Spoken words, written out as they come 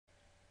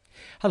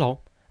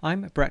Hello,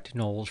 I'm Brett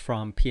Knowles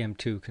from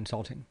PM2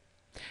 Consulting.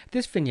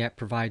 This vignette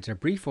provides a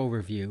brief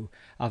overview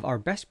of our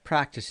best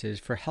practices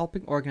for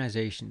helping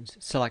organizations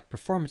select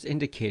performance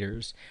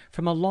indicators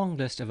from a long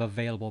list of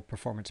available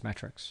performance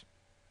metrics.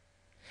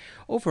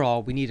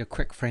 Overall, we need a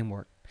quick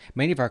framework.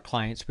 Many of our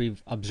clients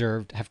we've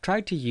observed have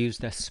tried to use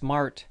the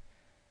SMART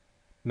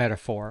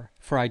metaphor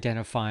for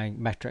identifying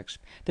metrics.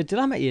 The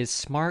dilemma is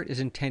SMART is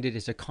intended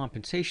as a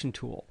compensation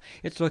tool.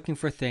 It's looking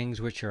for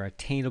things which are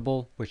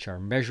attainable, which are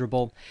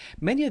measurable.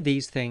 Many of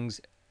these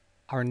things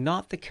are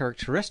not the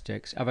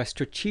characteristics of a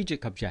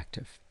strategic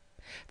objective.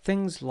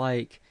 Things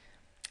like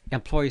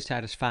employee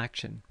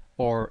satisfaction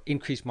or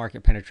increased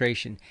market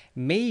penetration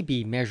may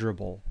be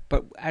measurable,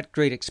 but at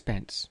great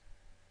expense.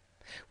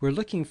 We're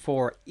looking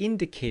for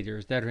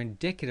indicators that are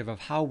indicative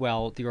of how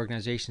well the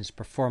organization is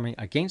performing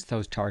against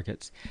those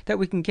targets that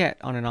we can get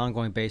on an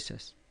ongoing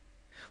basis.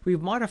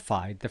 We've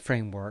modified the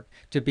framework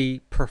to be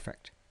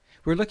perfect.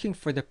 We're looking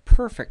for the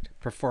perfect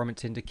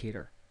performance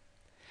indicator.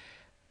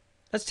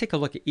 Let's take a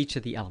look at each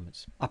of the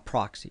elements. A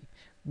proxy.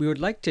 We would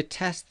like to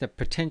test the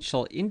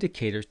potential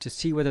indicators to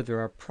see whether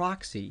they're a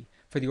proxy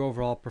for the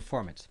overall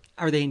performance.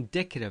 Are they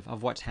indicative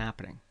of what's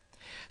happening?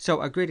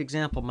 So a great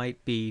example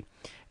might be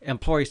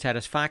employee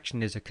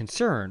satisfaction is a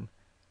concern,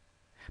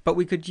 but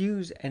we could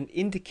use an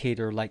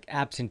indicator like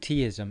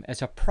absenteeism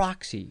as a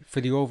proxy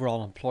for the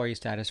overall employee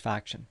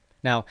satisfaction.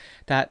 Now,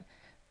 that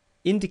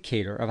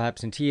indicator of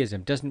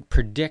absenteeism doesn't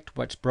predict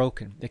what's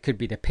broken. It could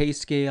be the pay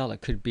scale,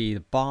 it could be the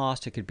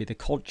boss, it could be the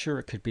culture,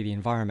 it could be the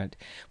environment.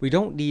 We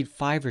don't need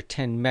 5 or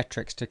 10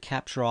 metrics to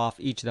capture off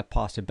each of the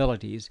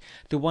possibilities.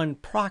 The one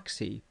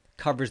proxy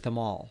covers them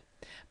all.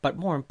 But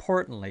more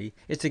importantly,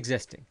 it's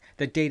existing.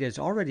 The data is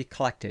already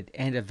collected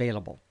and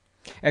available.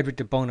 Edward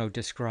de Bono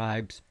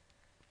describes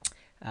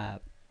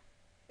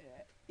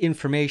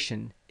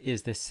information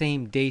is the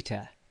same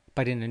data,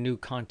 but in a new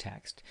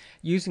context.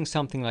 Using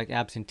something like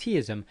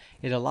absenteeism,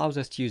 it allows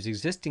us to use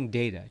existing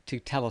data to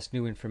tell us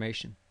new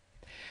information.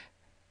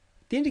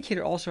 The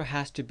indicator also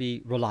has to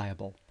be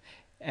reliable.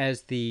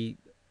 As the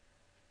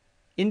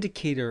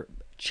indicator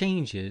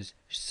changes,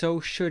 so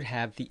should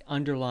have the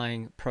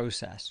underlying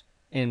process.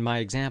 In my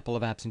example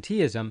of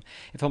absenteeism,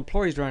 if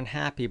employees are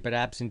unhappy but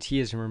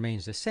absenteeism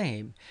remains the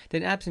same,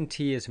 then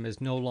absenteeism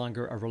is no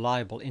longer a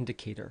reliable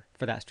indicator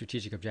for that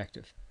strategic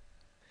objective.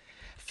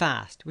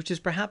 Fast, which is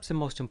perhaps the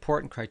most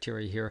important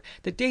criteria here,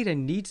 the data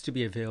needs to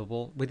be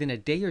available within a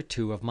day or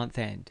two of month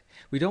end.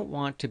 We don't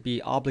want to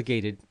be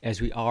obligated, as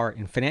we are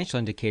in financial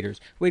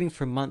indicators, waiting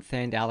for month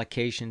end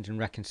allocations and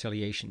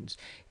reconciliations.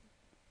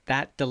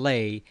 That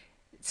delay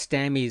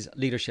stymies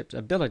leadership's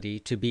ability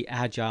to be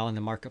agile in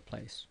the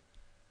marketplace.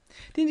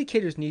 The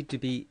indicators need to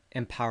be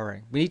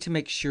empowering. We need to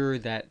make sure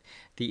that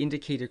the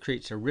indicator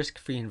creates a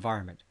risk-free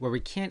environment where we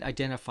can't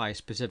identify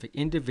specific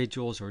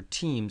individuals or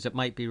teams that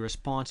might be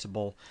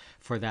responsible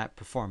for that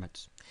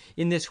performance.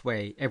 In this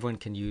way, everyone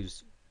can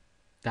use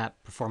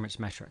that performance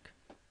metric.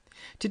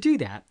 To do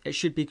that, it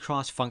should be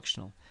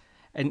cross-functional.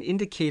 An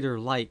indicator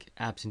like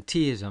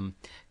absenteeism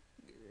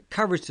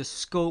covers the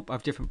scope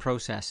of different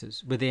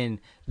processes within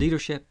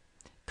leadership,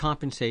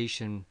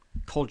 compensation,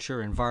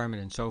 culture,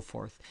 environment, and so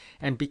forth.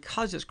 And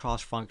because it's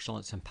cross-functional,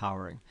 it's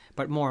empowering.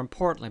 But more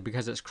importantly,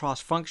 because it's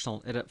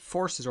cross-functional, it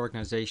forces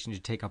organizations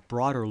to take a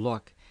broader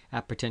look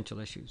at potential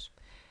issues.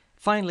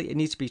 Finally, it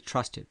needs to be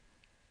trusted.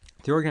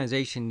 The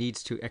organization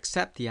needs to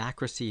accept the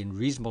accuracy and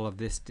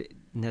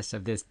reasonableness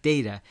of this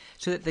data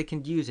so that they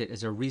can use it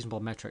as a reasonable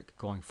metric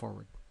going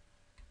forward.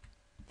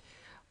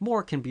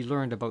 More can be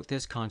learned about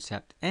this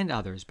concept and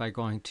others by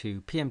going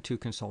to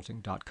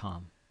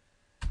pm2consulting.com.